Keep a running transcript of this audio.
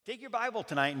Take your Bible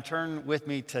tonight and turn with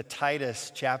me to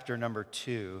Titus chapter number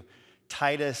 2.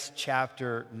 Titus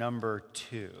chapter number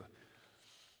 2.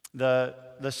 The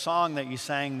song that you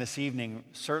sang this evening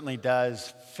certainly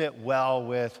does fit well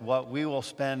with what we will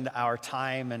spend our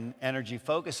time and energy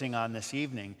focusing on this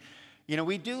evening. You know,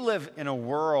 we do live in a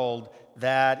world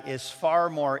that is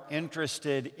far more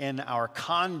interested in our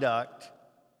conduct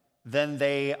than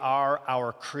they are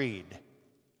our creed.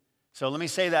 So let me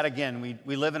say that again.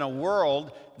 We live in a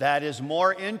world that is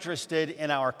more interested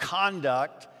in our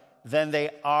conduct than they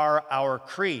are our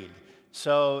creed.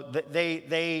 So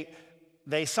they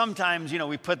sometimes,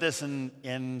 we put this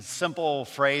in simple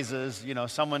phrases.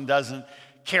 Someone doesn't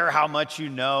care how much you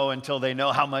know until they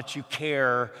know how much you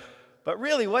care. But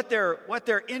really what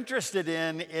they're interested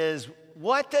in is,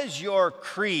 what does your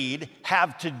creed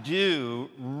have to do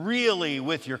really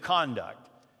with your conduct?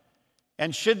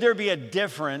 And should there be a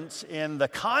difference in the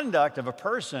conduct of a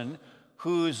person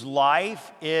whose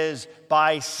life is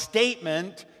by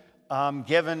statement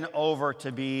given over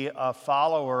to be a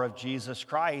follower of Jesus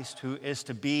Christ, who is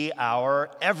to be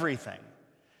our everything?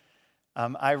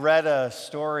 I read a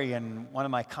story in one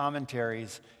of my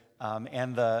commentaries,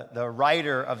 and the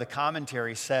writer of the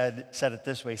commentary said it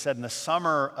this way. He said, in the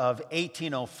summer of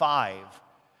 1805,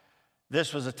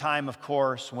 this was a time, of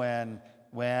course,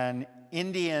 when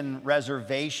Indian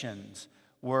reservations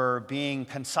were being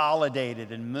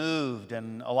consolidated and moved,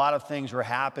 and a lot of things were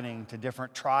happening to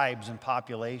different tribes and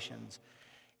populations.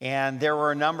 And there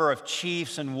were a number of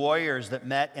chiefs and warriors that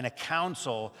met in a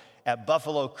council at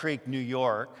Buffalo Creek, New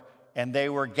York, and they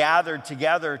were gathered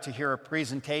together to hear a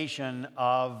presentation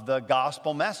of the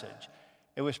gospel message.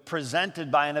 It was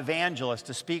presented by an evangelist,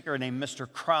 a speaker named Mr.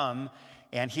 Crum,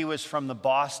 and he was from the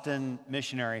Boston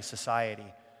Missionary Society.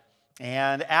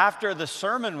 And after the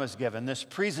sermon was given, this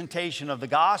presentation of the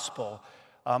gospel,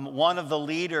 one of the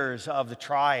leaders of the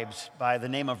tribes by the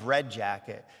name of Red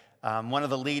Jacket, one of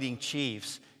the leading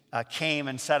chiefs, came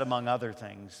and said, among other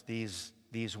things,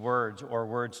 these words, or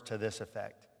words to this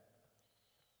effect.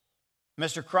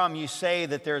 Mr. Crum, you say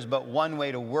that there's but one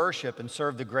way to worship and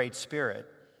serve the Great Spirit.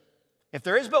 If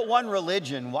there is but one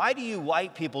religion, why do you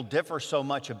white people differ so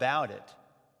much about it?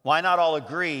 Why not all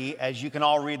agree, as you can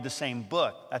all read the same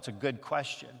book? That's a good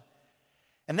question.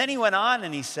 And then he went on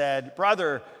and he said,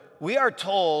 brother, we are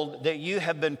told that you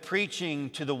have been preaching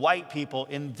to the white people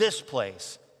in this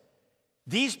place.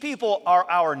 These people are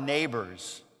our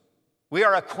neighbors. We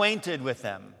are acquainted with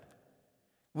them.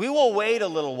 We will wait a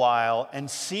little while and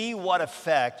see what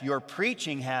effect your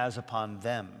preaching has upon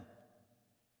them.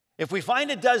 If we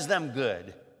find it does them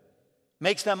good,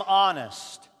 makes them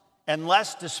honest, and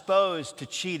less disposed to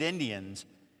cheat Indians,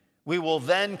 we will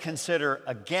then consider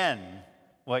again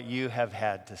what you have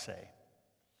had to say.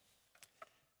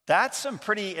 That's some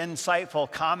pretty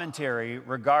insightful commentary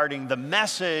regarding the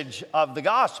message of the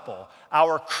gospel,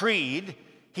 our creed.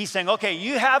 He's saying, okay,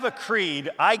 you have a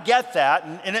creed, I get that,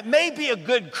 and it may be a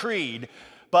good creed,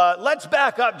 but let's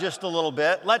back up just a little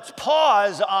bit. Let's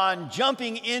pause on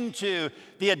jumping into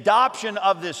the adoption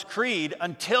of this creed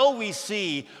until we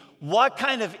see what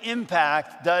kind of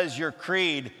impact does your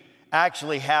creed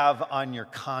actually have on your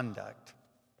conduct.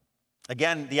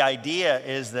 Again, the idea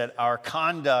is that our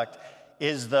conduct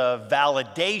is the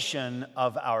validation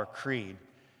of our creed.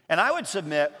 And I would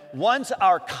submit, once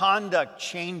our conduct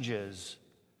changes,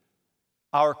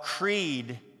 our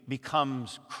creed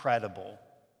becomes credible.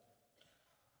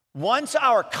 Once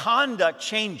our conduct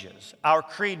changes, our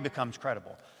creed becomes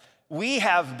credible. We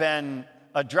have been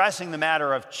addressing the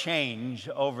matter of change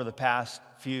over the past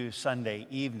few Sunday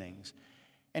evenings.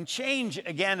 And change,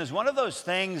 again, is one of those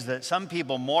things that some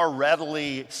people more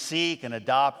readily seek and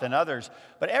adopt than others.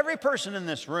 But every person in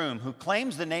this room who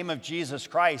claims the name of Jesus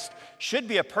Christ should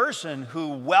be a person who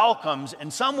welcomes, in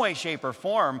some way, shape, or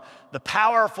form, the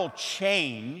powerful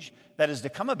change that is to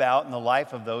come about in the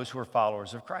life of those who are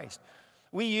followers of Christ.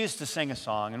 We used to sing a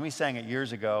song, and we sang it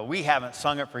years ago. We haven't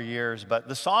sung it for years, but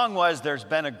the song was, "There's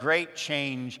been a great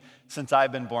change since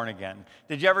I've been born again."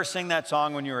 Did you ever sing that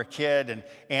song when you were a kid?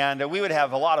 And we would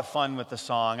have a lot of fun with the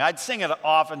song. I'd sing it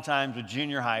oftentimes with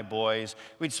junior high boys.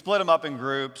 We'd split them up in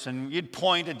groups, and you'd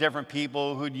point at different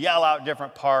people who'd yell out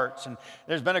different parts, and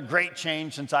there's been a great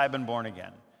change since I've been born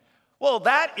again. Well,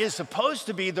 that is supposed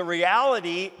to be the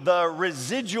reality, the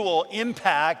residual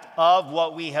impact of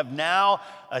what we have now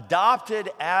adopted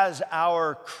as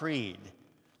our creed.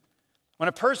 When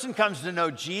a person comes to know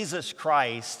Jesus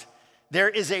Christ, there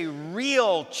is a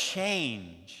real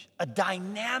change, a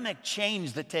dynamic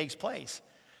change that takes place.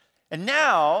 And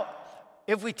now,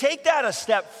 if we take that a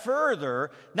step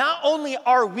further, not only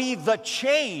are we the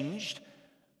changed,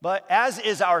 But as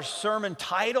is our sermon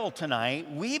title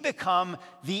tonight, we become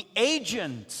the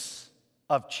agents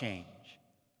of change.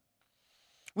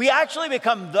 We actually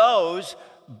become those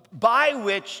by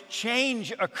which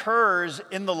change occurs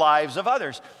in the lives of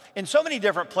others. In so many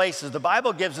different places, the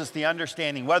Bible gives us the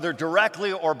understanding, whether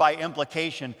directly or by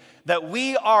implication, that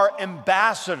we are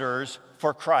ambassadors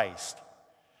for Christ.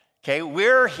 Okay,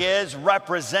 we're his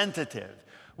representative.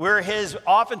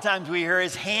 Oftentimes we hear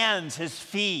his hands, his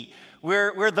feet.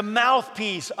 We're the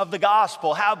mouthpiece of the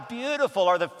gospel. How beautiful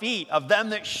are the feet of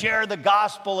them that share the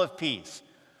gospel of peace.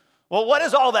 Well, what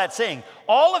is all that saying?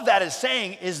 All of that is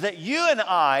saying is that you and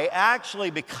I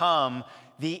actually become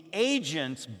the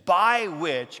agents by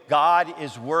which God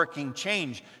is working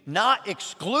change, not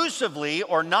exclusively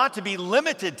or not to be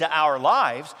limited to our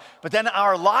lives, but then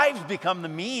our lives become the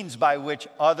means by which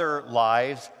other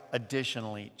lives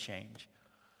additionally change.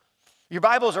 Your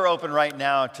Bibles are open right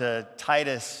now to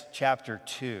Titus chapter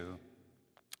 2.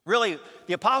 Really,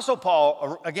 the Apostle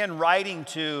Paul, again, writing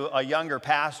to a younger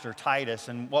pastor, Titus,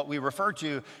 and what we refer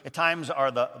to at times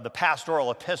are the pastoral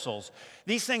epistles.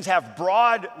 These things have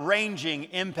broad-ranging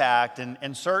impact,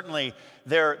 and certainly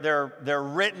they're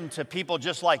written to people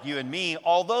just like you and me,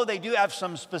 although they do have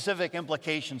some specific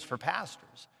implications for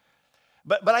pastors.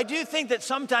 But I do think that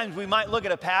sometimes we might look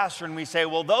at a pastor and we say,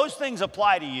 well, those things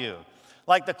apply to you.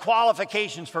 Like the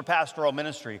qualifications for pastoral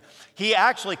ministry. He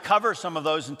actually covers some of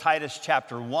those in Titus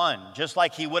chapter 1, just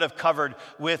like he would have covered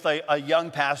with a young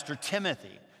pastor,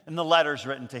 Timothy, in the letters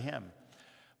written to him.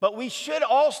 But we should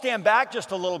all stand back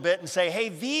just a little bit and say, hey,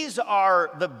 these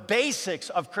are the basics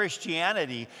of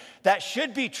Christianity that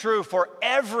should be true for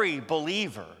every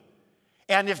believer.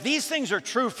 And if these things are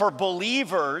true for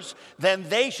believers, then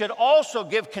they should also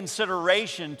give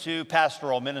consideration to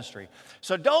pastoral ministry.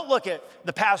 So don't look at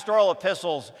the pastoral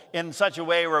epistles in such a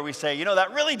way where we say, you know,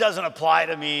 that really doesn't apply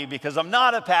to me because I'm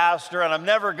not a pastor and I'm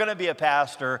never going to be a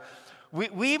pastor.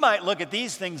 We might look at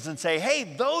these things and say, hey,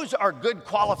 those are good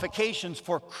qualifications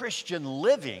for Christian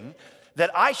living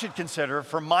that I should consider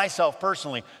for myself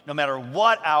personally, no matter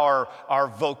what our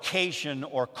vocation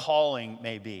or calling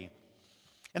may be.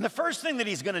 And the first thing that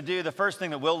he's going to do, the first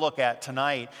thing that we'll look at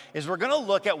tonight, is we're going to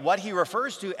look at what he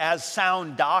refers to as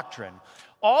sound doctrine.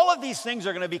 All of these things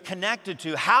are going to be connected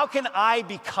to how can I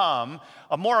become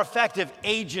a more effective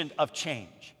agent of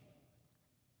change?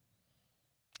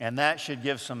 And that should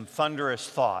give some thunderous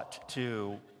thought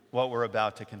to what we're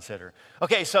about to consider.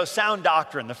 Okay, so sound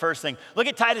doctrine, the first thing. Look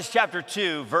at Titus chapter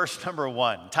 2, verse number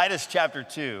 1. Titus chapter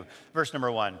 2, verse number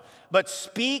 1. But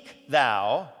speak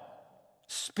thou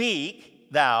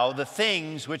the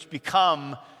things which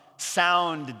become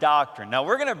sound doctrine. Now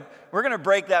we're gonna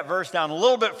break that verse down a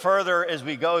little bit further as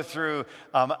we go through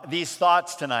these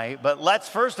thoughts tonight. But let's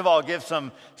first of all give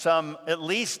some at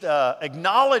least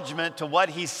acknowledgement to what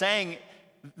he's saying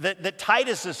that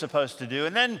Titus is supposed to do.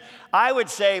 And then I would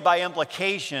say by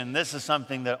implication, this is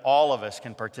something that all of us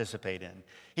can participate in.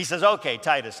 He says, okay,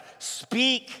 Titus,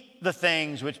 speak the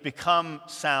things which become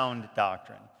sound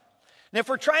doctrine. And if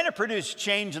we're trying to produce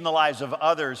change in the lives of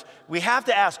others, we have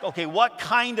to ask, okay, what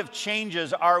kind of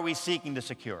changes are we seeking to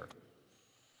secure?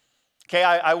 Okay,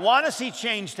 I want to see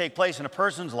change take place in a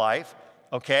person's life,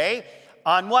 okay?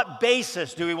 On what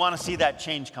basis do we want to see that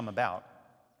change come about?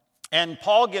 And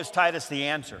Paul gives Titus the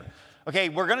answer. Okay,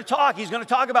 he's going to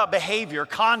talk about behavior,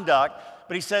 conduct,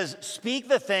 but he says, speak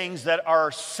the things that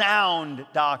are sound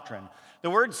doctrine. The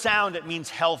word sound, it means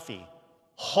healthy,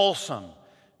 wholesome.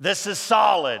 This is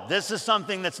solid. This is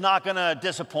something that's not going to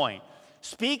disappoint.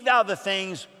 Speak thou the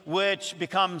things which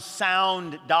become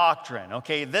sound doctrine.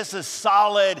 Okay, this is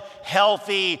solid,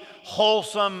 healthy,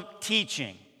 wholesome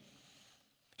teaching.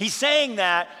 He's saying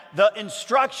that the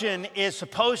instruction is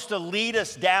supposed to lead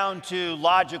us down to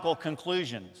logical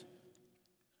conclusions.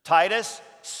 Titus,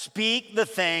 speak the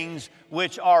things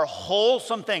which are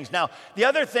wholesome things. Now, the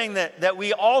other thing that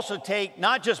we also take,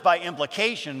 not just by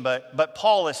implication, but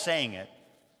Paul is saying it.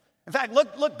 In fact,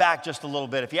 look back just a little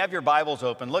bit. If you have your Bibles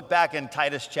open, look back in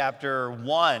Titus chapter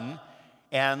 1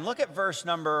 and look at verse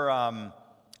number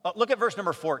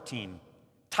 14.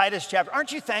 Titus chapter,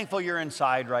 aren't you thankful you're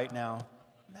inside right now?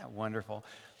 Isn't that wonderful?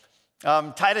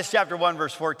 Titus chapter 1,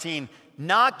 verse 14,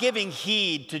 not giving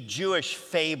heed to Jewish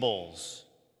fables.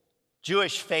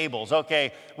 Jewish fables,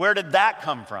 okay, where did that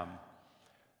come from?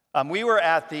 We were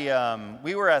at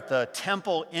the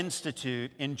Temple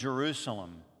Institute in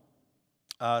Jerusalem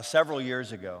several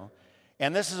years ago.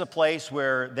 And this is a place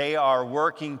where they are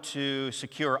working to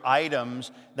secure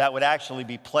items that would actually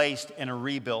be placed in a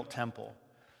rebuilt temple.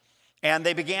 And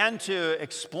they began to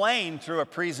explain through a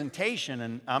presentation,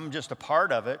 and I'm just a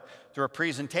part of it, through a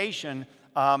presentation,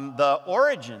 the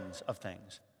origins of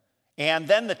things. And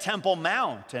then the Temple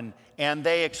Mount, and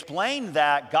they explained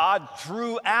that God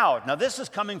threw out. Now this is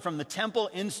coming from the Temple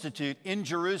Institute in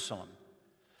Jerusalem.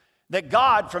 That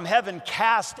God from heaven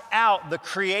cast out the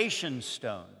creation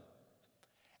stone.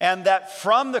 And that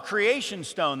from the creation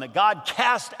stone that God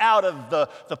cast out of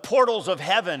the portals of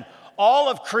heaven, all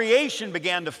of creation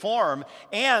began to form,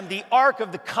 and the Ark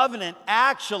of the Covenant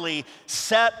actually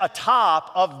sat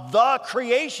atop of the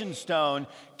creation stone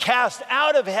cast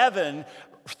out of heaven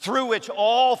through which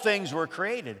all things were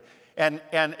created. And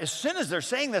as soon as they're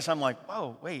saying this, I'm like,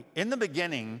 whoa, wait, in the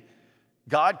beginning,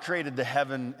 God created the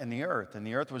heaven and the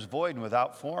earth was void and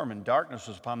without form, and darkness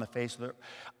was upon the face of the earth.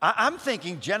 I'm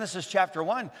thinking Genesis chapter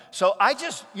 1. So I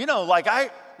just,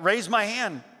 I raised my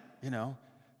hand,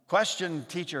 question,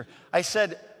 teacher. I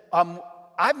said,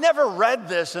 I've never read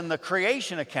this in the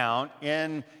creation account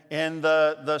in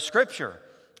the scripture.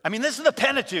 I mean, this is the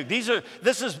Pentateuch.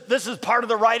 This is part of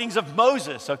the writings of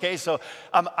Moses, okay? So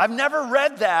I've never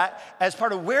read that as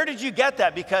part of, where did you get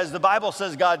that? Because the Bible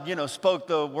says God, spoke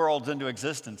the worlds into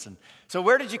existence. And so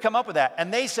where did you come up with that?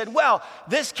 And they said, well,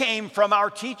 this came from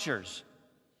our teachers.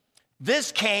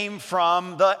 This came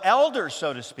from the elders,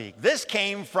 so to speak. This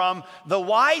came from the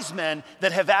wise men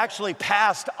that have actually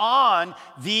passed on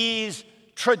these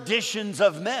traditions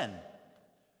of men.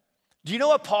 Do you know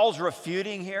what Paul's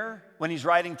refuting here when he's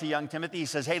writing to young Timothy? He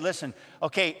says, hey, listen,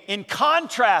 okay, in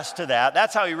contrast to that,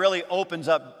 that's how he really opens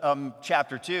up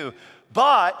chapter 2.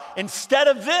 But instead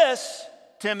of this,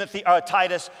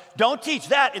 Titus, don't teach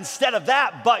that. Instead of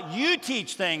that, but you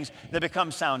teach things that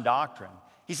become sound doctrine.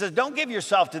 He says, don't give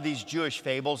yourself to these Jewish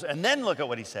fables. And then look at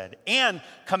what he said. And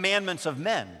commandments of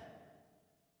men.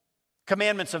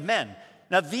 Commandments of men.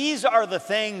 Now, these are the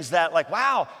things that,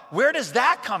 wow, where does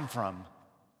that come from?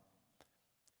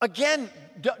 Again,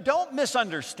 don't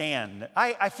misunderstand.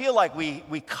 I feel like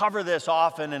we cover this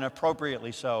often and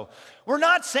appropriately so. We're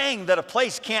not saying that a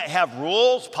place can't have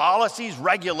rules, policies,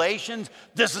 regulations.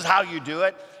 This is how you do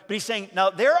it. But he's saying,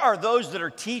 now there are those that are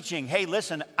teaching, hey,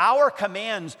 listen, our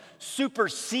commands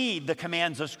supersede the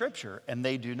commands of Scripture, and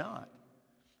they do not.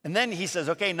 And then he says,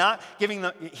 okay, not giving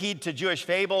heed to Jewish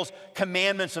fables,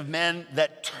 commandments of men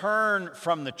that turn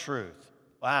from the truth.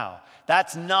 Wow,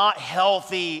 that's not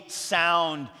healthy,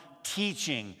 sound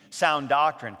teaching, sound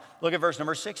doctrine. Look at verse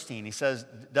number 16. He says,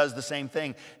 does the same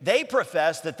thing. They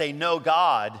profess that they know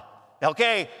God.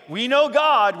 Okay, we know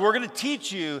God, we're going to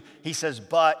teach you. He says,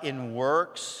 but in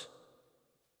works,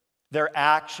 their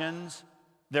actions,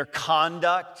 their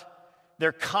conduct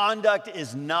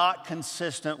is not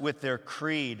consistent with their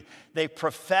creed. They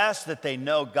profess that they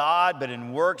know God, but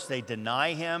in works they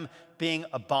deny him, being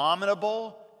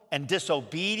abominable and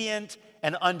disobedient,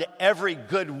 and unto every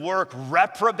good work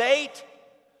reprobate.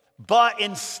 But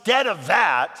instead of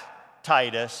that,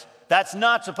 Titus, that's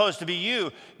not supposed to be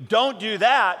you. Don't do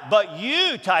that. But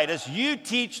you, Titus, you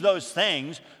teach those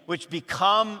things which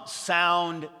become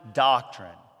sound doctrine.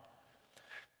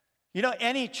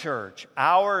 Any church,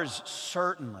 ours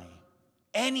certainly,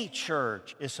 any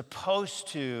church is supposed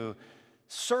to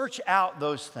search out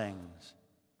those things.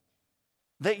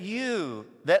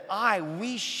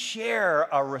 We share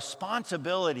a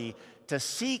responsibility to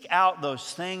seek out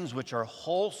those things which are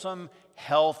wholesome,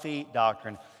 healthy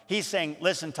doctrine. He's saying,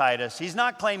 listen, Titus, he's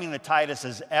not claiming that Titus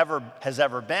has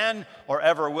ever been or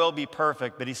ever will be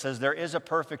perfect, but he says there is a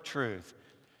perfect truth.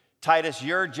 Titus,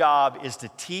 your job is to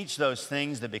teach those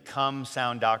things that become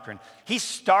sound doctrine. He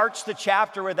starts the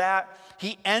chapter with that.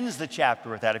 He ends the chapter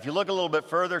with that. If you look a little bit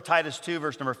further, Titus 2,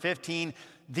 verse number 15,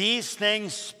 these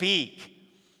things speak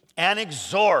and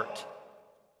exhort.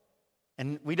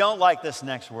 And we don't like this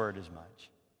next word as much.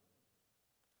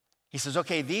 He says,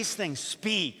 okay, these things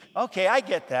speak. Okay, I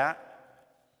get that.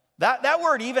 That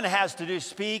word even has to do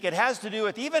speak. It has to do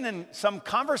with even in some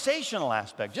conversational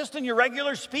aspect, just in your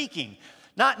regular speaking.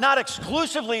 Not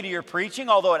exclusively to your preaching,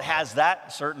 although it has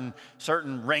that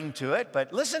certain ring to it.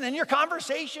 But listen, in your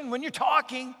conversation, when you're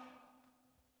talking,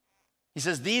 he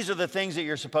says, these are the things that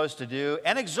you're supposed to do,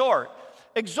 and exhort.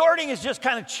 Exhorting is just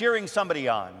kind of cheering somebody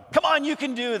on. Come on, you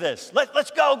can do this.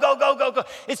 Let's go.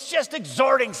 It's just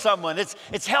exhorting someone.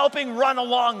 It's helping run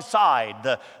alongside,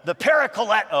 the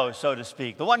parakoleto, so to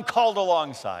speak, the one called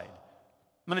alongside.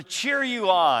 I'm going to cheer you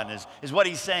on, is what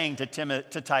he's saying to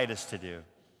Titus to do.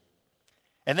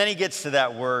 And then he gets to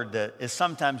that word that is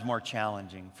sometimes more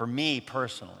challenging for me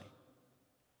personally,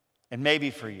 and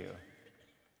maybe for you.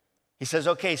 He says,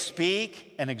 okay,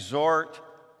 speak and exhort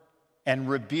and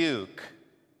rebuke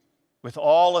with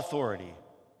all authority.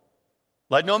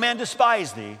 Let no man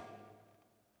despise thee.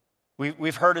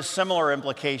 We've heard a similar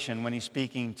implication when he's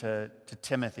speaking to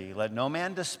Timothy. Let no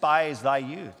man despise thy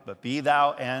youth, but be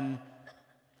thou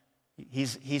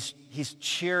He's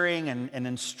cheering and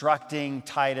instructing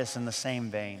Titus in the same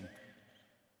vein.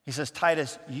 He says,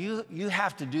 Titus, you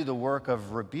have to do the work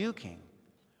of rebuking.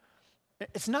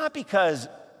 It's not because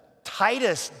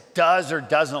Titus does or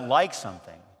doesn't like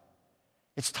something.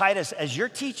 It's Titus, as you're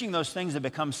teaching those things that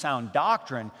become sound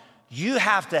doctrine, you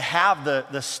have to have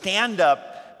the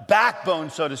stand-up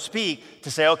backbone, so to speak,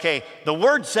 to say, okay, the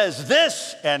word says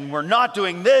this, and we're not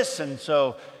doing this, and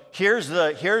so here's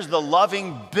the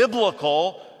loving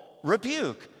biblical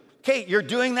rebuke. Okay, you're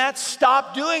doing that,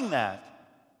 stop doing that.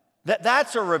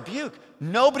 That's a rebuke.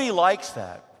 Nobody likes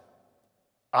that.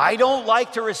 I don't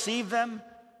like to receive them.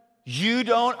 You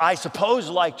don't, I suppose,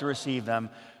 like to receive them.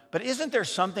 But isn't there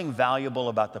something valuable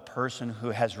about the person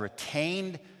who has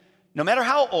retained, no matter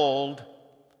how old,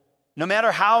 no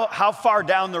matter how far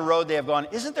down the road they have gone,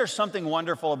 isn't there something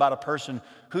wonderful about a person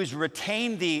who's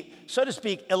retained the, so to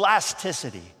speak,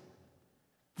 elasticity,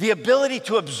 the ability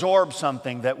to absorb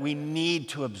something that we need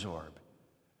to absorb?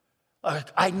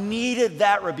 I needed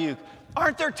that rebuke.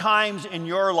 Aren't there times in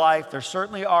your life, there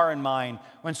certainly are in mine,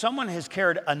 when someone has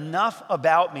cared enough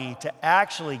about me to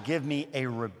actually give me a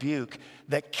rebuke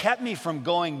that kept me from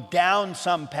going down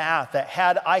some path that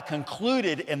had I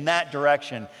concluded in that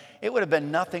direction, it would have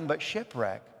been nothing but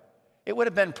shipwreck. It would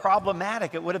have been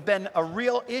problematic. It would have been a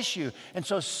real issue. And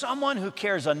so someone who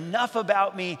cares enough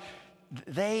about me,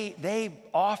 they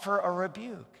offer a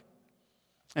rebuke.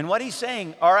 And what he's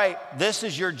saying, all right, this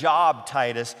is your job,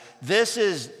 Titus. This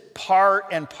is part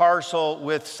and parcel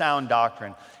with sound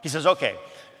doctrine. He says, okay,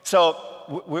 so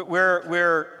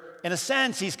we're in a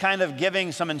sense, he's kind of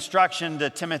giving some instruction to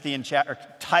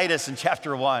Titus in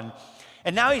chapter 1.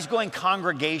 And now he's going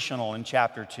congregational in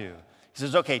chapter 2. He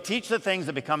says, okay, teach the things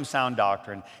that become sound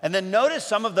doctrine. And then notice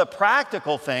some of the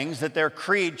practical things that their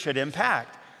creed should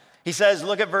impact. He says,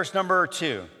 look at verse number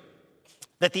 2.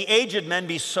 That the aged men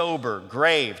be sober,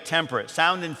 grave, temperate,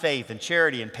 sound in faith and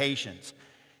charity and patience.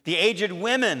 The aged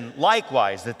women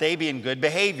likewise, that they be in good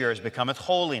behavior as becometh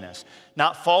holiness,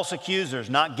 not false accusers,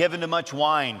 not given to much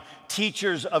wine,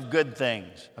 teachers of good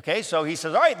things. Okay, so he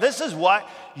says, all right, this is what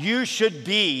you should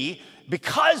be.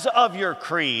 Because of your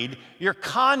creed, your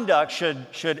conduct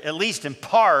should at least in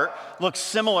part look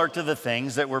similar to the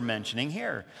things that we're mentioning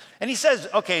here. And he says,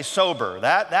 okay, sober.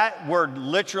 That word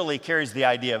literally carries the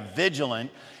idea of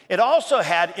vigilant. It also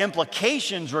had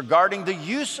implications regarding the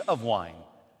use of wine.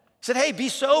 He said, hey, be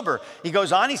sober. He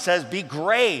goes on, he says, be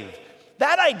grave.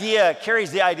 That idea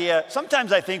carries the idea,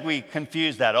 sometimes I think we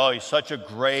confuse that. Oh, he's such a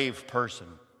grave person.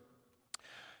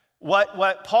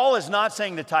 What Paul is not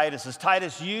saying to Titus is,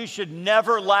 Titus, you should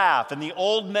never laugh, and the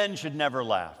old men should never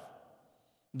laugh.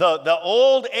 The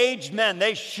old aged men,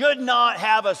 they should not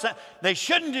have they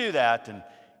shouldn't do that,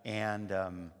 and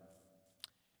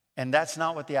that's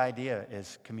not what the idea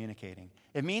is communicating.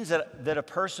 It means that a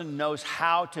person knows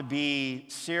how to be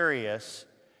serious,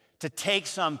 to take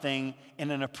something in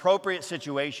an appropriate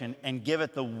situation and give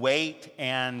it the weight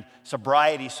and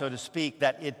sobriety, so to speak,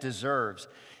 that it deserves.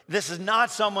 This is not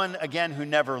someone, again, who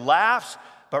never laughs,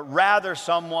 but rather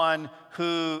someone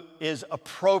who is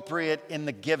appropriate in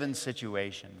the given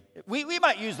situation. We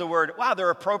might use the word, wow, they're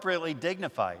appropriately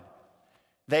dignified.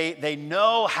 They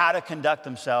know how to conduct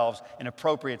themselves in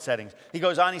appropriate settings. He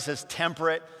goes on, he says,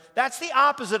 temperate. That's the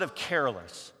opposite of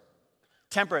careless.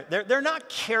 Temperate. They're not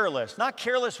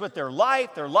careless with their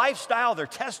life, their lifestyle, their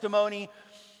testimony.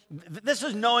 This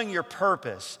is knowing your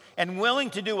purpose and willing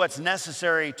to do what's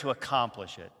necessary to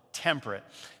accomplish it. Temperate.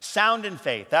 Sound in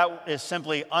faith. That is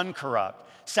simply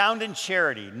uncorrupt. Sound in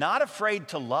charity. Not afraid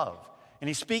to love. And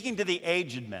he's speaking to the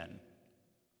aged men.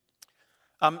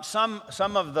 Some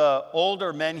of the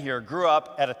older men here grew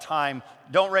up at a time,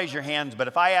 don't raise your hands, but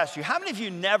if I asked you, how many of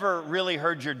you never really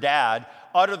heard your dad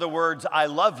utter the words, I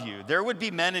love you? There would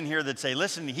be men in here that say,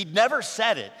 listen, he never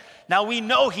said it. Now we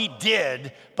know he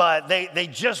did, but they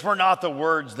just were not the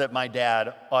words that my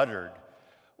dad uttered.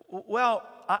 Well,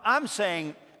 I'm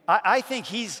saying, I think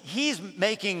he's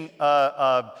making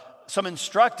some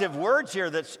instructive words here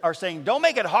that are saying, don't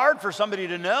make it hard for somebody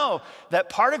to know that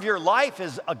part of your life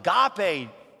is agape,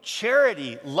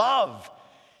 charity, love.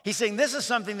 He's saying this is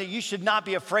something that you should not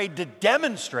be afraid to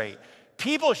demonstrate.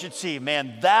 People should see,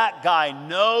 man, that guy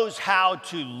knows how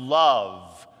to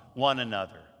love one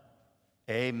another.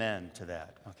 Amen to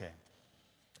that. Okay.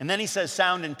 And then he says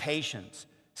sound in patience.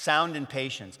 Sound in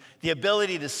patience. The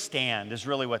ability to stand is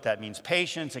really what that means.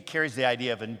 Patience, it carries the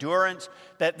idea of endurance,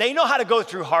 that they know how to go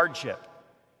through hardship.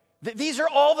 These are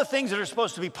all the things that are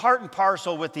supposed to be part and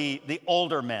parcel with the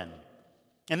older men.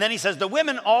 And then he says, the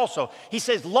women also. He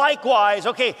says, likewise,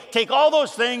 okay, take all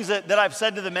those things that I've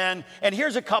said to the men, and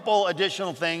here's a couple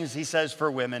additional things he says for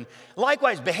women.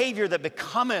 Likewise, behavior that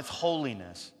becometh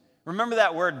holiness. Remember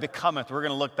that word, becometh. We're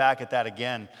going to look back at that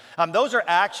again. Those are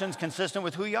actions consistent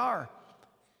with who you are,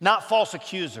 not false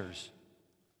accusers.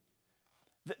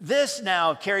 This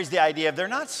now carries the idea of they're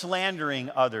not slandering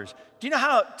others. Do you know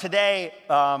how today,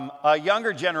 a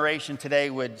younger generation today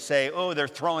would say, oh, they're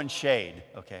throwing shade,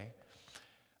 okay?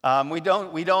 We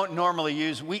don't normally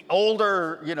use, us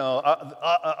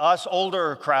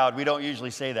older crowd, we don't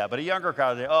usually say that. But a younger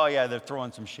crowd, they, oh yeah, they're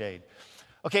throwing some shade.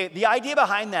 Okay, the idea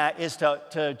behind that is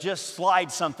to just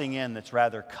slide something in that's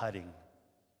rather cutting.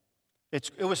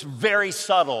 It was very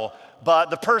subtle,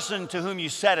 but the person to whom you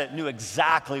said it knew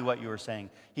exactly what you were saying.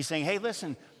 He's saying, hey,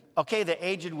 listen, okay, the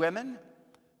aged women,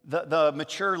 the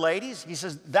mature ladies, he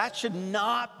says, that should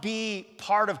not be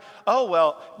part of,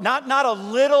 not a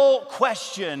little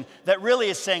question that really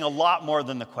is saying a lot more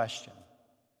than the question.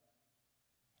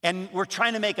 And we're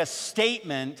trying to make a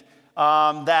statement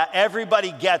that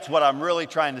everybody gets what I'm really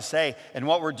trying to say. And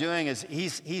what we're doing is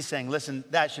he's saying, listen,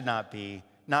 that should not be,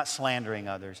 not slandering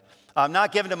others.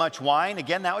 Not given to much wine.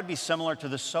 Again, that would be similar to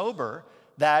the sober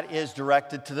that is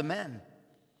directed to the men.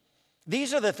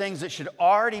 These are the things that should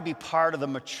already be part of the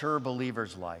mature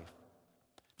believer's life.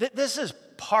 This is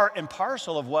part and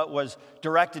parcel of what was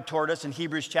directed toward us in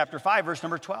Hebrews chapter 5, verse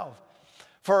number 12.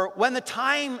 For when the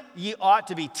time ye ought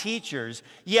to be teachers,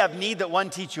 ye have need that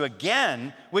one teach you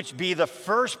again, which be the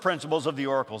first principles of the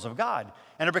oracles of God.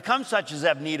 And are become such as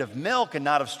have need of milk and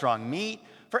not of strong meat.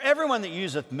 For everyone that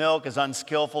useth milk is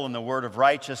unskillful in the word of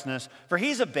righteousness, for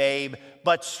he's a babe,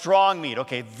 but strong meat.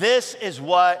 Okay, this is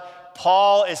what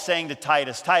Paul is saying to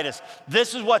Titus. Titus,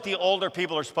 this is what the older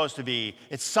people are supposed to be.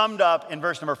 It's summed up in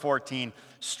verse number 14.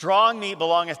 Strong meat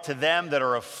belongeth to them that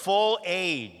are of full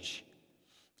age,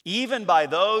 even by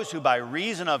those who by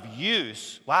reason of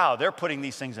use, wow, they're putting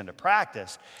these things into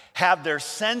practice, have their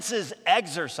senses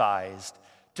exercised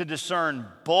to discern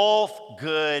both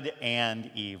good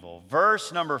and evil.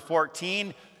 Verse number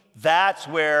 14, that's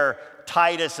where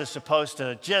Titus is supposed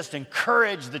to just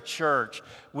encourage the church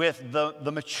with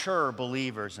the mature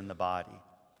believers in the body.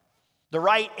 The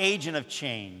right agent of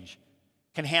change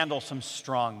can handle some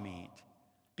strong meat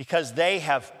because they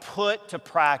have put to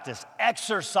practice,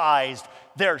 exercised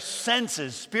their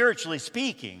senses, spiritually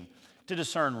speaking, to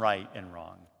discern right and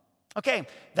wrong. Okay,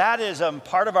 that is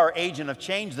part of our agent of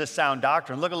change, this sound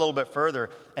doctrine. Look a little bit further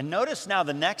and notice now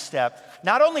the next step.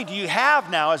 Not only do you have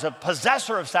now as a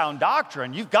possessor of sound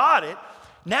doctrine, you've got it,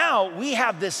 now we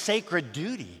have this sacred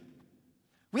duty.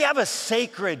 We have a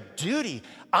sacred duty.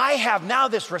 I have now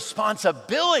this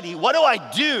responsibility. What do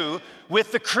I do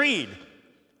with the creed?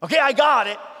 Okay, I got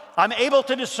it. I'm able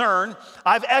to discern.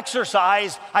 I've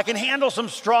exercised. I can handle some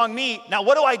strong meat. Now,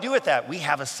 what do I do with that? We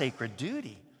have a sacred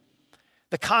duty.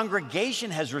 The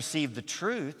congregation has received the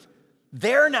truth.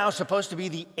 They're now supposed to be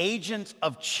the agents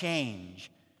of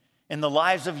change in the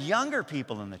lives of younger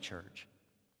people in the church.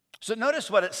 So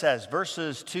notice what it says,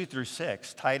 verses 2 through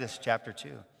 6, Titus chapter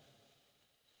 2.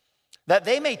 That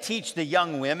they may teach the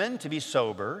young women to be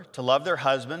sober, to love their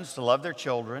husbands, to love their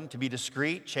children, to be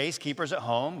discreet, chaste, keepers at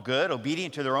home, good,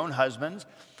 obedient to their own husbands,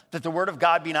 that the word of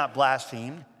God be not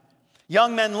blasphemed.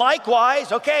 Young men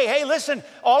likewise, okay, hey, listen,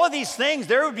 all of these things,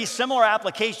 there would be similar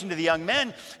application to the young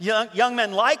men. Young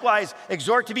men likewise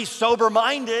exhort to be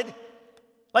sober-minded.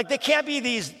 Like they can't be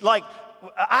these,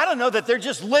 I don't know, that they're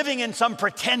just living in some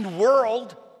pretend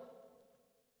world.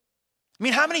 I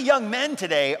mean, how many young men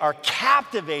today are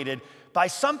captivated by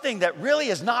something that really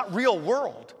is not real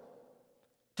world?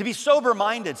 To be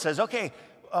sober-minded says, okay,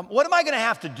 what am I going to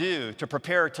have to do to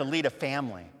prepare to lead a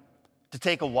family, to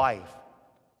take a wife,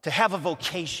 to have a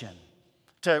vocation,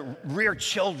 to rear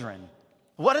children?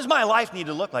 What does my life need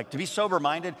to look like? To be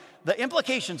sober-minded? The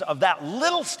implications of that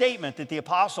little statement that the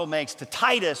apostle makes to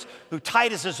Titus, who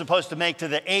Titus is supposed to make to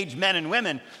the aged men and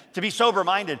women, to be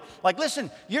sober-minded. Like, listen,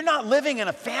 you're not living in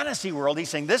a fantasy world. He's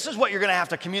saying this is what you're going to have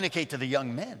to communicate to the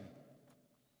young men.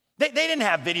 They didn't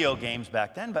have video games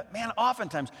back then, but man,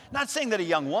 oftentimes, not saying that a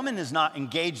young woman is not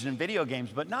engaged in video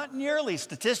games, but not nearly,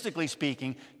 statistically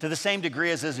speaking, to the same degree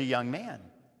as is a young man.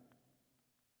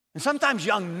 And sometimes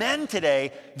young men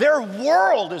today, their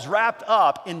world is wrapped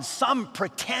up in some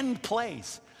pretend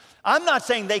place. I'm not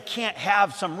saying they can't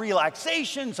have some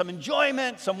relaxation, some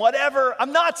enjoyment, some whatever.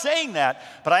 I'm not saying that.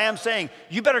 But I am saying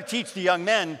you better teach the young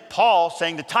men, Paul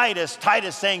saying to Titus,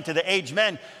 Titus saying to the aged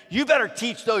men, you better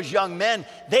teach those young men.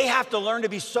 They have to learn to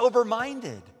be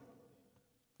sober-minded.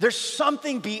 There's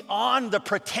something beyond the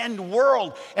pretend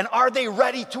world. And are they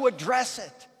ready to address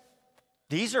it?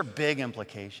 These are big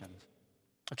implications.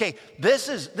 Okay, this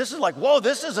is like, whoa,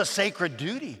 this is a sacred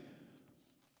duty.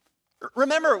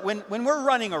 Remember, when we're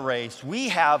running a race, we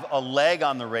have a leg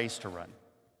on the race to run.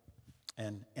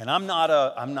 And I'm not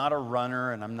a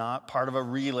runner, and I'm not part of a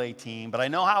relay team, but I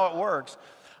know how it works.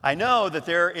 I know that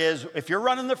if you're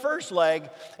running the first leg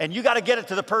and you got to get it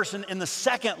to the person in the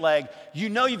second leg, you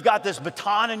know you've got this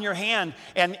baton in your hand,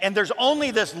 and there's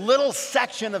only this little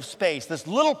section of space, this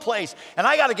little place, and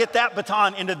I got to get that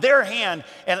baton into their hand,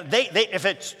 and if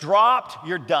it's dropped,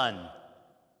 you're done,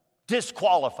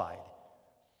 disqualified.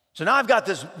 So now I've got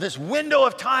this window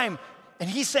of time. And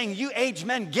he's saying, you aged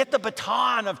men, get the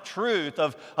baton of truth,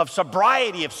 of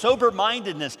sobriety, of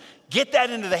sober-mindedness. Get that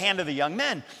into the hand of the young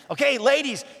men. Okay,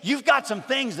 ladies, you've got some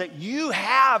things that you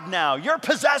have now. You're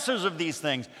possessors of these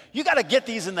things. You got to get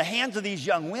these in the hands of these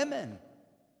young women.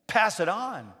 Pass it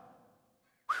on.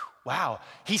 Whew, wow.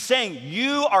 He's saying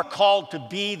you are called to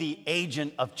be the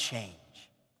agent of change.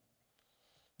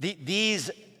 These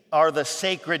are the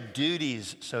sacred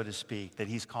duties, so to speak, that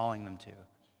he's calling them to.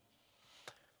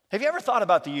 Have you ever thought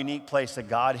about the unique place that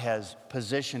God has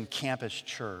positioned Campus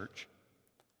Church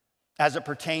as it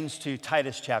pertains to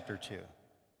Titus chapter 2?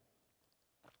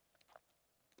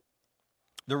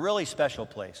 The really special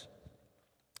place.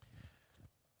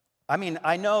 I mean,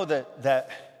 I know that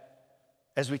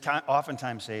as we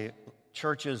oftentimes say,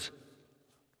 churches,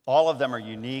 all of them are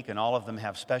unique and all of them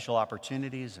have special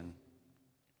opportunities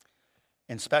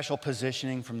and special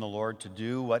positioning from the Lord to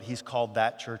do what he's called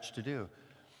that church to do.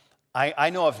 I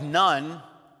know of none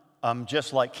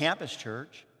just like Campus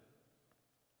Church.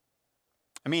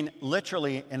 I mean,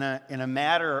 literally in a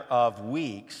matter of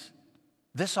weeks,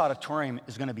 this auditorium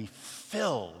is going to be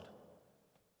filled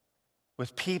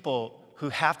with people who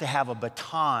have to have a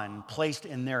baton placed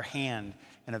in their hand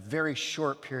in a very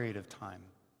short period of time.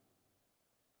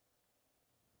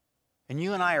 And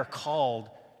you and I are called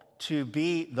to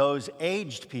be those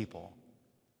aged people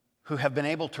who have been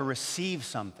able to receive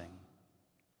something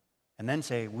and then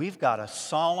say, we've got a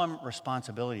solemn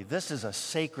responsibility. This is a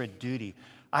sacred duty.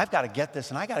 I've got to get this,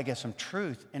 and I got to get some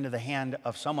truth into the hand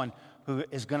of someone who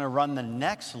is going to run the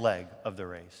next leg of the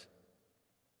race.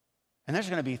 And there's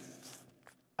going to be,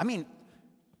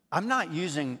 I'm not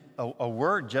using a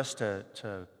word just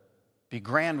to be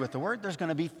grand with the word. There's going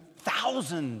to be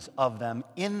thousands of them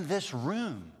in this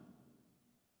room.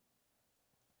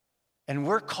 And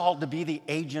we're called to be the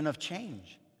agent of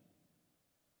change.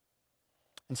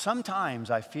 And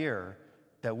sometimes I fear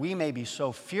that we may be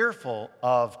so fearful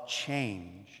of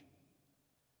change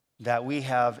that we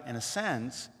have, in a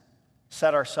sense,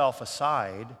 set ourselves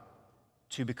aside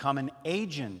to become an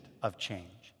agent of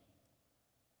change.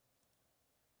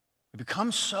 We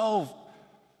become so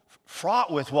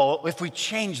fraught with, well, if we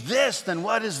change this, then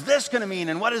what is this going to mean?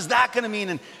 And what is that going to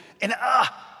mean? And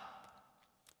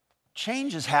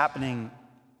change is happening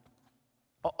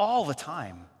all the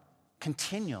time,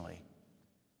 continually.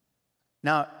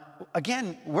 Now,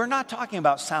 again, we're not talking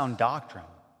about sound doctrine.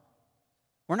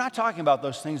 We're not talking about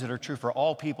those things that are true for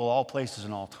all people, all places,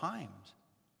 and all times.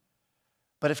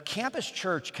 But if Campus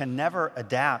Church can never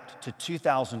adapt to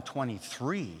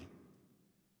 2023,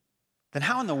 then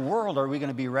how in the world are we going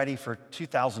to be ready for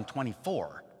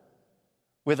 2024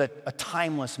 with a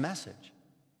timeless message?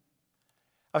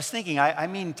 I was thinking, I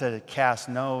mean to cast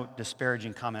no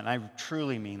disparaging comment, and I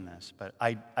truly mean this, but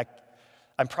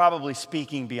I'm probably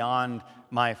speaking beyond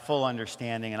my full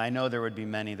understanding, and I know there would be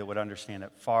many that would understand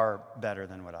it far better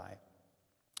than would I.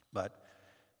 But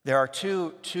there are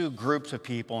two groups of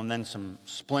people and then some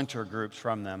splinter groups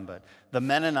from them, but the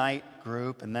Mennonite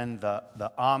group and then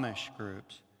the Amish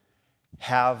groups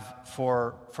have,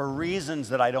 for reasons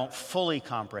that I don't fully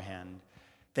comprehend,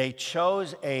 they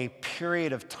chose a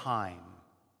period of time.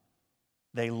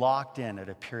 They locked in at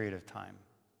a period of time.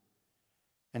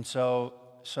 And so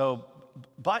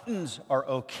buttons are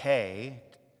okay,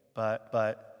 but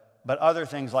other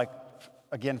things like,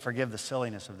 again, forgive the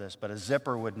silliness of this, but a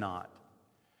zipper would not.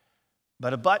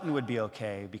 But a button would be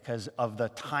okay because of the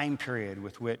time period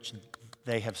with which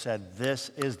they have said,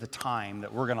 this is the time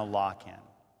that we're going to lock in.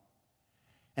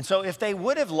 And so if they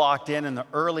would have locked in the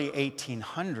early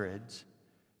 1800s,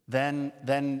 then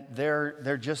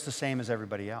they're just the same as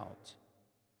everybody else.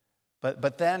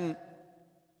 But then,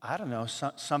 I don't know,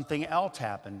 something else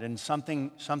happened, and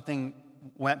something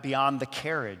went beyond the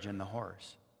carriage and the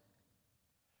horse.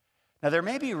 Now, there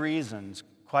may be reasons,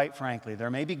 quite frankly, there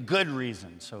may be good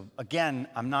reasons. So again,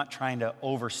 I'm not trying to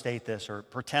overstate this or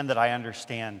pretend that I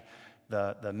understand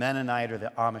the Mennonite or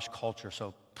the Amish culture.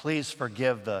 So please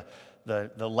forgive the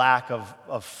lack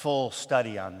of full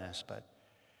study on this. But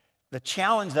the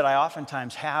challenge that I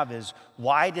oftentimes have is,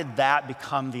 why did that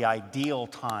become the ideal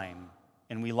time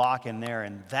and we lock in there,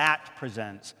 and that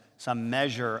presents some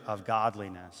measure of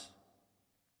godliness,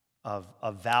 of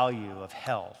value, of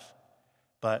health,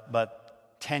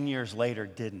 but 10 years later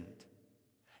didn't.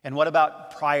 And what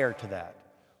about prior to that?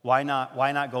 Why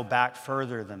not go back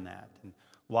further than that? And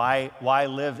why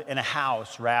live in a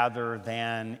house rather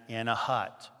than in a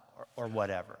hut or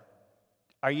whatever?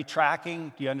 Are you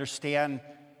tracking? Do you understand?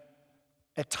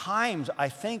 At times, I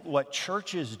think what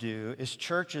churches do is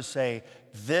churches say,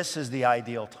 this is the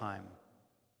ideal time.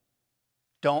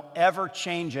 Don't ever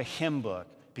change a hymn book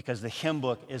because the hymn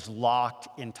book is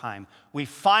locked in time. We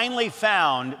finally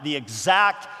found the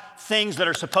exact things that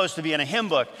are supposed to be in a hymn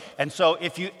book. And so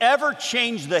if you ever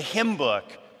change the hymn book,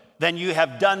 then you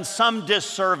have done some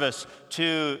disservice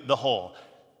to the whole.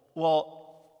 Well,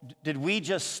 did we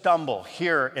just stumble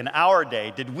here in our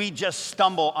day? Did we just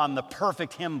stumble on the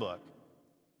perfect hymn book?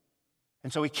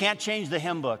 And so we can't change the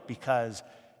hymn book because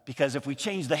if we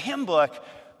change the hymn book,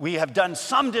 we have done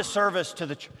some disservice to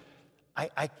the church.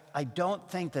 I don't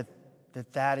think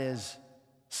that is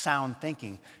sound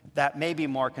thinking. That may be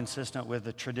more consistent with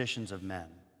the traditions of men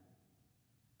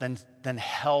than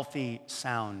healthy,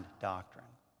 sound doctrine.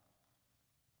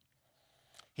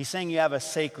 He's saying you have a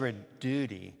sacred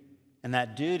duty, and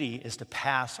that duty is to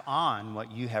pass on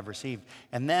what you have received.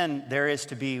 And then there is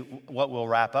to be what we'll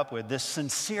wrap up with, this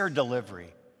sincere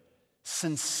delivery.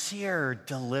 Sincere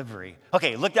delivery.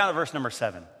 Okay, look down at verse number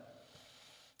 7.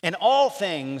 In all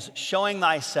things, showing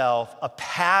thyself a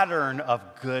pattern of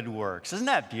good works. Isn't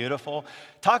that beautiful?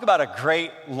 Talk about a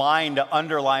great line to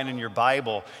underline in your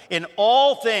Bible. In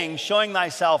all things, showing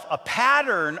thyself a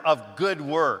pattern of good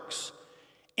works.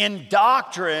 In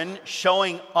doctrine,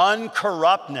 showing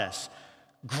uncorruptness,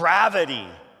 gravity,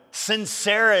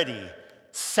 sincerity,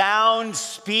 sound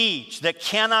speech that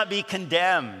cannot be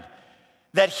condemned,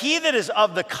 that he that is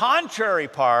of the contrary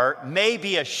part may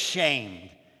be ashamed,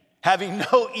 having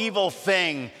no evil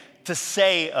thing to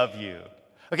say of you.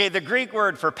 Okay, the Greek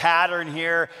word for pattern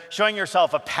here, showing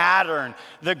yourself a pattern,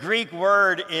 the Greek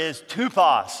word is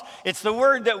tupos. It's the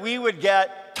word that we would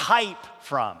get type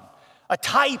from. A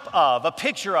type of, a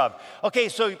picture of. Okay,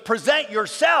 so present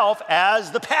yourself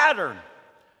as the pattern.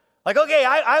 Like, okay,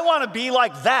 I want to be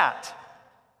like that.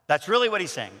 That's really what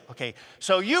he's saying. Okay,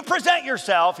 so you present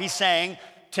yourself, he's saying,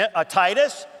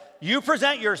 Titus, you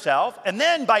present yourself, and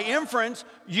then by inference,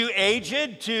 you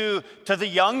aged to the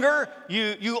younger,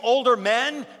 you older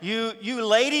men, you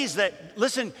ladies that,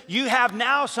 listen, you have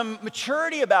now some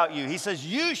maturity about you. He says,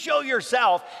 you show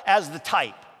yourself as the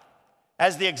type,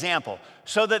 as the example,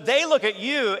 so that they look at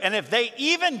you, and if they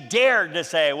even dared to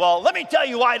say, well, let me tell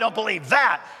you why I don't believe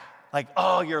that, like,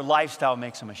 oh, your lifestyle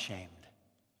makes them ashamed.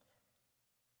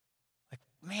 Like,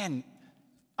 man,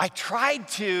 I tried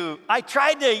to,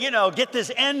 get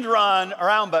this end run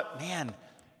around, but man,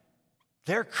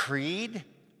 their creed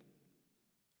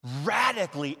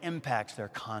radically impacts their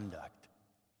conduct.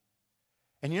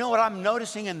 And you know what I'm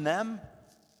noticing in them?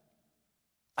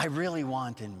 I really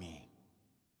want in me.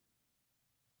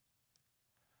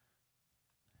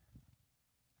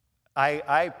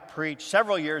 I preached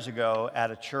several years ago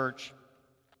at a church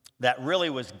that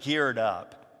really was geared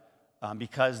up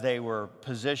because they were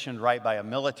positioned right by a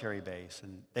military base.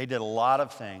 And they did a lot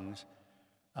of things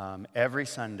every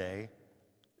Sunday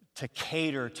to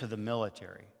cater to the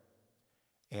military.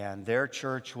 And their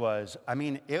church was,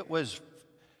 it was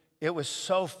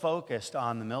so focused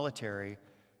on the military,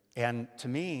 and to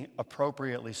me,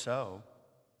 appropriately so.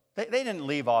 They didn't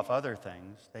leave off other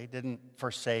things. They didn't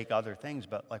forsake other things,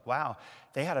 but like, wow,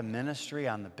 they had a ministry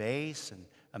on the base and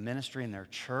a ministry in their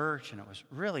church, and it was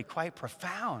really quite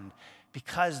profound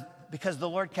because the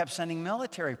Lord kept sending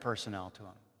military personnel to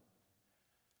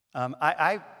them.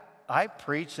 I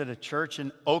preached at a church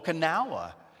in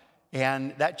Okinawa,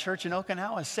 and that church in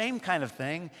Okinawa, same kind of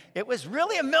thing. It was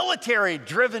really a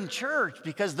military-driven church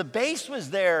because the base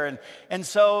was there, and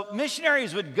so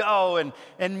missionaries would go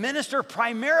and minister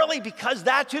primarily because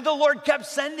that's who the Lord kept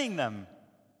sending them.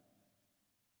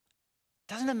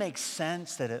 Doesn't it make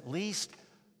sense that at least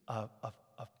a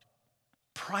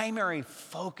primary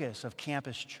focus of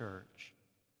Campus Church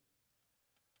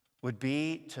would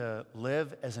be to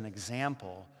live as an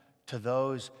example to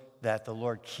those that the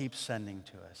Lord keeps sending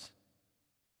to us?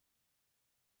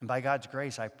 And by God's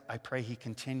grace, I pray he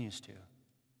continues to.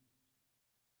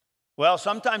 Well,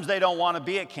 sometimes they don't want to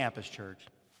be at Campus Church.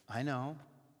 I know.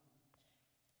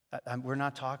 We're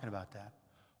not talking about that.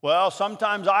 Well,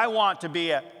 sometimes I want to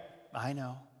be at, I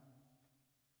know.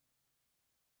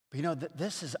 But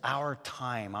this is our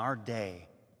time, our day.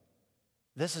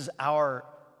 This is our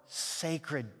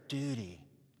sacred duty.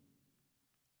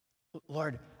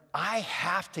 Lord, I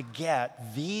have to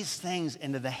get these things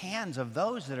into the hands of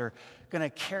those that are going to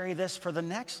carry this for the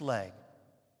next leg.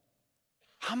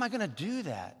 How am I going to do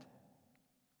that?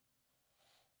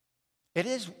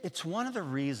 It's one of the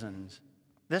reasons.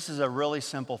 This is a really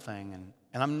simple thing,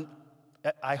 and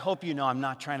I hope you know I'm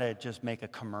not trying to just make a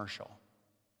commercial.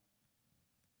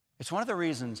 It's one of the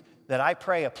reasons that I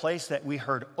pray a place that we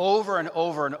heard over and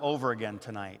over and over again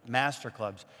tonight, Master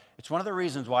Clubs. It's one of the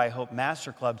reasons why I hope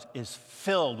Master Clubs is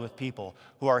filled with people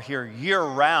who are here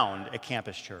year-round at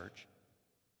Campus Church.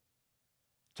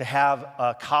 To have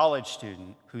a college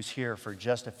student who's here for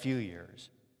just a few years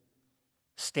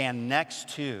stand next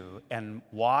to and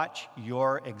watch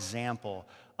your example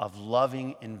of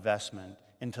loving investment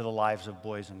into the lives of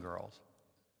boys and girls.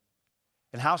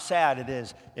 And how sad it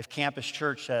is if Campus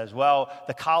Church says, well,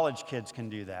 the college kids can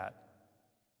do that.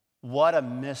 What a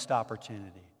missed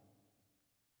opportunity.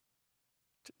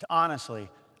 Honestly,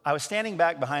 I was standing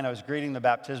back behind, I was greeting the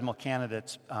baptismal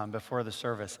candidates before the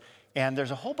service, and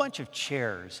there's a whole bunch of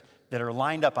chairs that are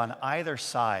lined up on either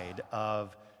side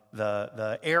of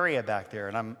the area back there.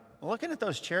 And I'm looking at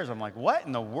those chairs, I'm like, what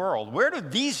in the world? Where do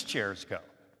these chairs go?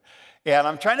 And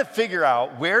I'm trying to figure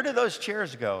out, where do those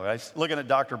chairs go? I was looking at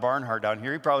Dr. Barnhart down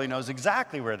here. He probably knows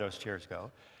exactly where those chairs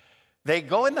go. They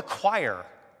go in the choir.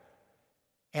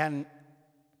 And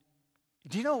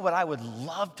do you know what I would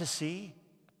love to see?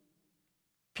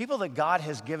 People that God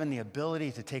has given the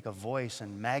ability to take a voice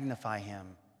and magnify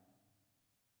him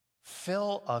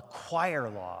fill a choir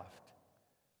loft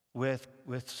with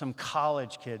some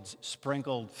college kids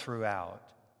sprinkled throughout.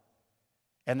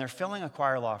 And they're filling a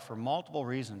choir loft for multiple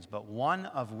reasons, but one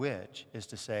of which is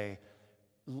to say,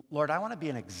 Lord, I want to be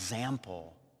an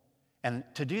example. And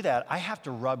to do that, I have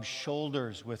to rub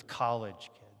shoulders with college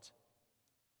kids.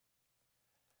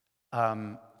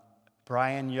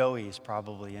 Brian Yohe is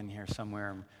probably in here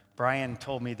somewhere. Brian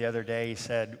told me the other day, he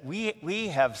said, we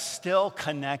have still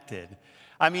connected.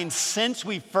 I mean, since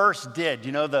we first did,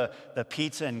 you know, the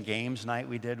pizza and games night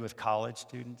we did with college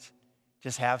students?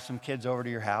 Just have some kids over to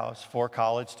your house, 4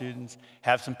 college students,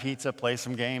 have some pizza, play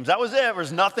some games. That was it. There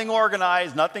was nothing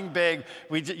organized, nothing big.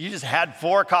 You just had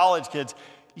 4 college kids.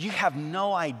 You have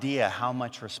no idea how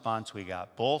much response we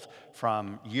got, both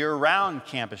from year-round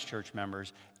Campus Church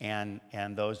members and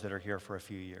those that are here for a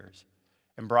few years.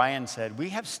 And Brian said, we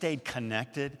have stayed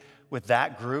connected with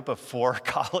that group of 4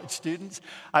 college students.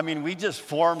 I mean, we just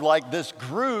formed like this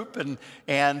group,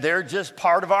 and they're just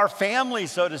part of our family,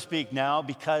 so to speak, now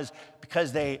because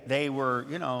they were,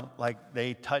 you know, like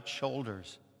they touch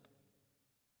shoulders.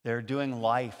 They're doing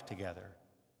life together.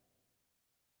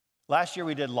 Last year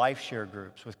we did life share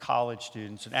groups with college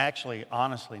students, and actually,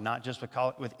 honestly, not just with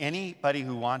college, with anybody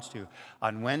who wants to,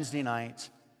 on Wednesday nights.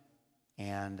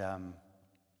 And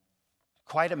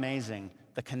quite amazing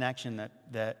the connection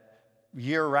that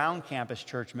year-round Campus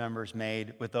Church members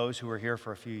made with those who were here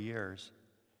for a few years.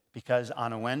 Because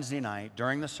on a Wednesday night,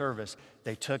 during the service,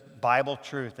 they took Bible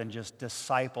truth and just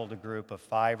discipled a group of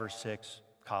 5 or 6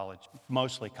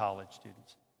 mostly college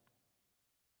students.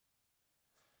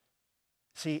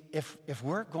 See, if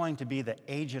we're going to be the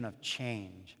agent of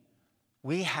change,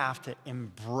 we have to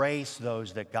embrace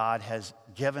those that God has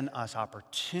given us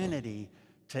opportunity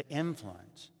to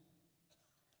influence.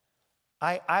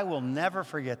 I will never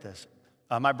forget this.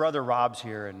 My brother Rob's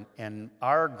here, and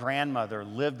our grandmother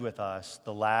lived with us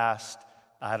the last,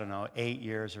 8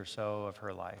 years or so of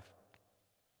her life.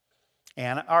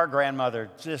 And our grandmother,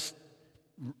 just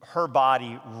her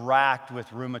body racked with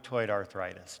rheumatoid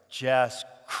arthritis, just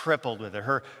crippled with it.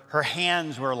 Her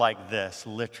hands were like this,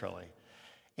 literally.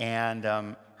 And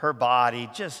her body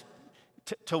just,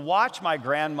 to watch my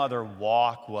grandmother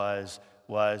walk was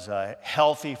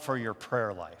healthy for your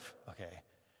prayer life, okay?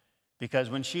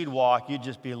 Because when she'd walk, you'd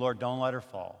just be, Lord, don't let her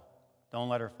fall. Don't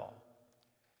let her fall.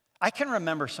 I can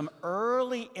remember some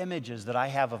early images that I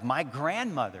have of my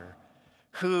grandmother,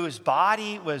 whose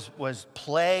body was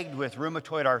plagued with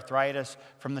rheumatoid arthritis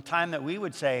from the time that we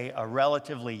would say a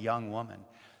relatively young woman.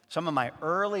 Some of my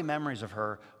early memories of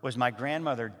her was my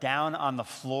grandmother down on the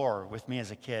floor with me as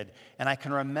a kid. And I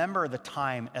can remember the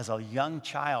time as a young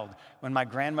child when my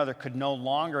grandmother could no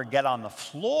longer get on the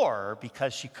floor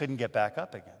because she couldn't get back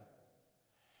up again.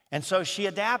 And so she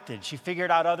adapted. She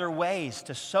figured out other ways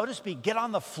to, so to speak, get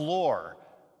on the floor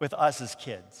with us as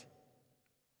kids.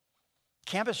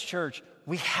 Campus Church,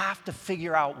 we have to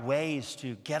figure out ways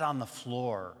to get on the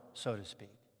floor, so to speak.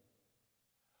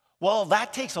 Well,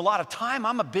 that takes a lot of time.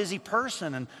 I'm a busy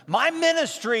person, and my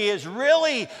ministry is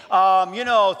really,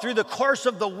 through the course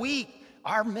of the week,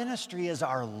 our ministry is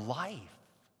our life.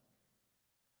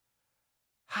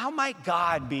 How might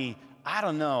God be,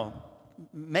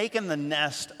 making the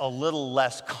nest a little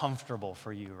less comfortable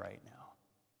for you right now.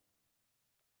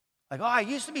 Like, oh, I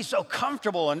used to be so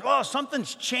comfortable, and oh,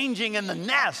 something's changing in the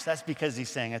nest. That's because he's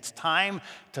saying it's time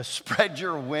to spread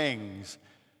your wings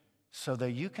so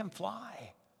that you can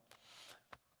fly.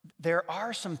 There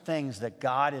are some things that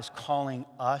God is calling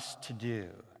us to do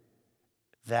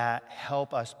that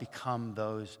help us become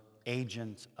those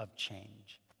agents of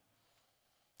change.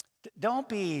 Don't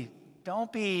be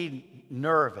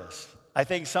nervous. I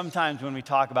think sometimes when we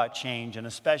talk about change, and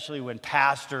especially when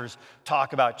pastors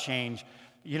talk about change,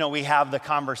 we have the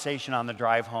conversation on the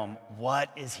drive home. What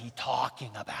is he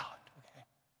talking about? Okay.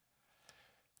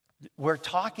 We're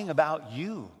talking about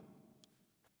you,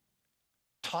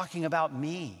 talking about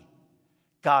me.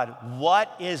 God,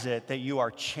 what is it that you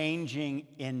are changing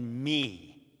in me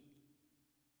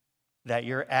that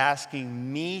you're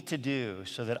asking me to do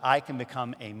so that I can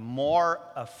become a more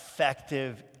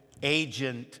effective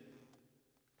agent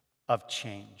of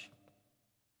change?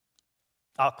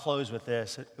 I'll close with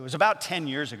this. It was about 10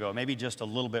 years ago, maybe just a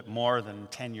little bit more than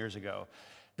 10 years ago.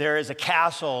 There is a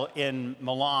castle in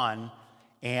Milan,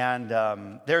 and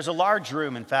there's a large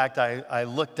room. In fact, I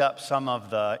looked up some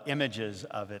of the images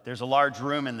of it. There's a large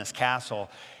room in this castle,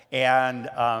 and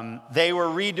they were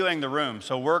redoing the room.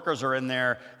 So workers are in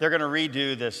there. They're going to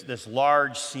redo this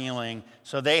large ceiling.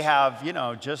 So they have,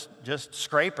 just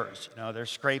scrapers. They're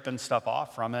scraping stuff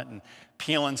off from it and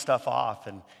peeling stuff off.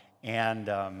 And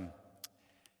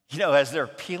as they're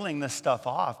peeling this stuff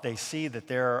off, they see that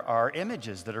there are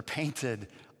images that are painted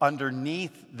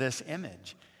underneath this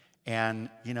image. And,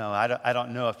 I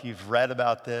don't know if you've read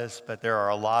about this, but there are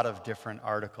a lot of different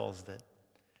articles that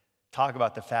talk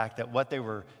about the fact that what they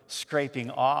were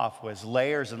scraping off was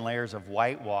layers and layers of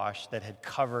whitewash that had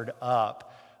covered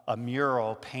up a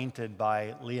mural painted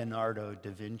by Leonardo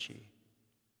da Vinci.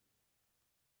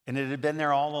 And it had been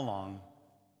there all along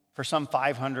for some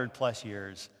 500 plus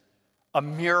years. A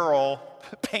mural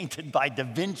painted by Da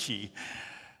Vinci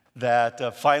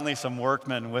that finally some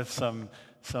workmen with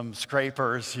some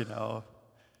scrapers,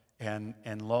 and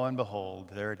lo and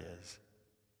behold, there it is.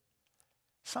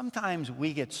 Sometimes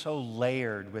we get so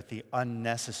layered with the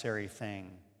unnecessary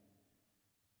thing.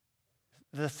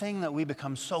 The thing that we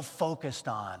become so focused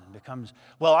on becomes,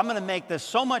 well, I'm going to make this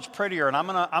so much prettier, and I'm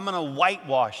going to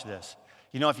whitewash this.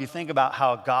 If you think about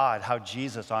how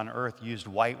Jesus on earth used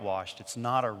whitewashed, it's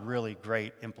not a really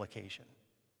great implication.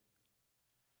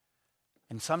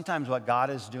 And sometimes what God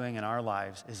is doing in our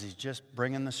lives is he's just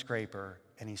bringing the scraper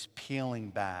and he's peeling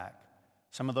back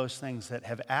some of those things that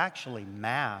have actually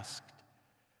masked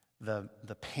the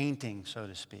painting, so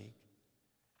to speak,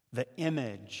 the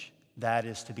image that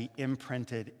is to be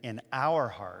imprinted in our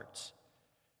hearts,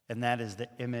 and that is the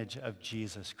image of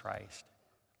Jesus Christ.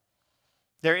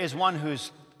 There is one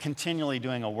who's continually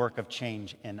doing a work of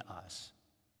change in us.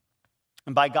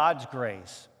 And by God's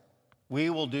grace, we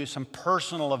will do some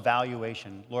personal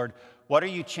evaluation. Lord, what are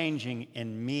you changing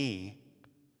in me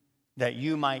that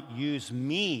you might use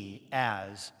me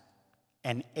as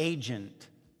an agent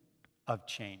of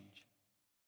change?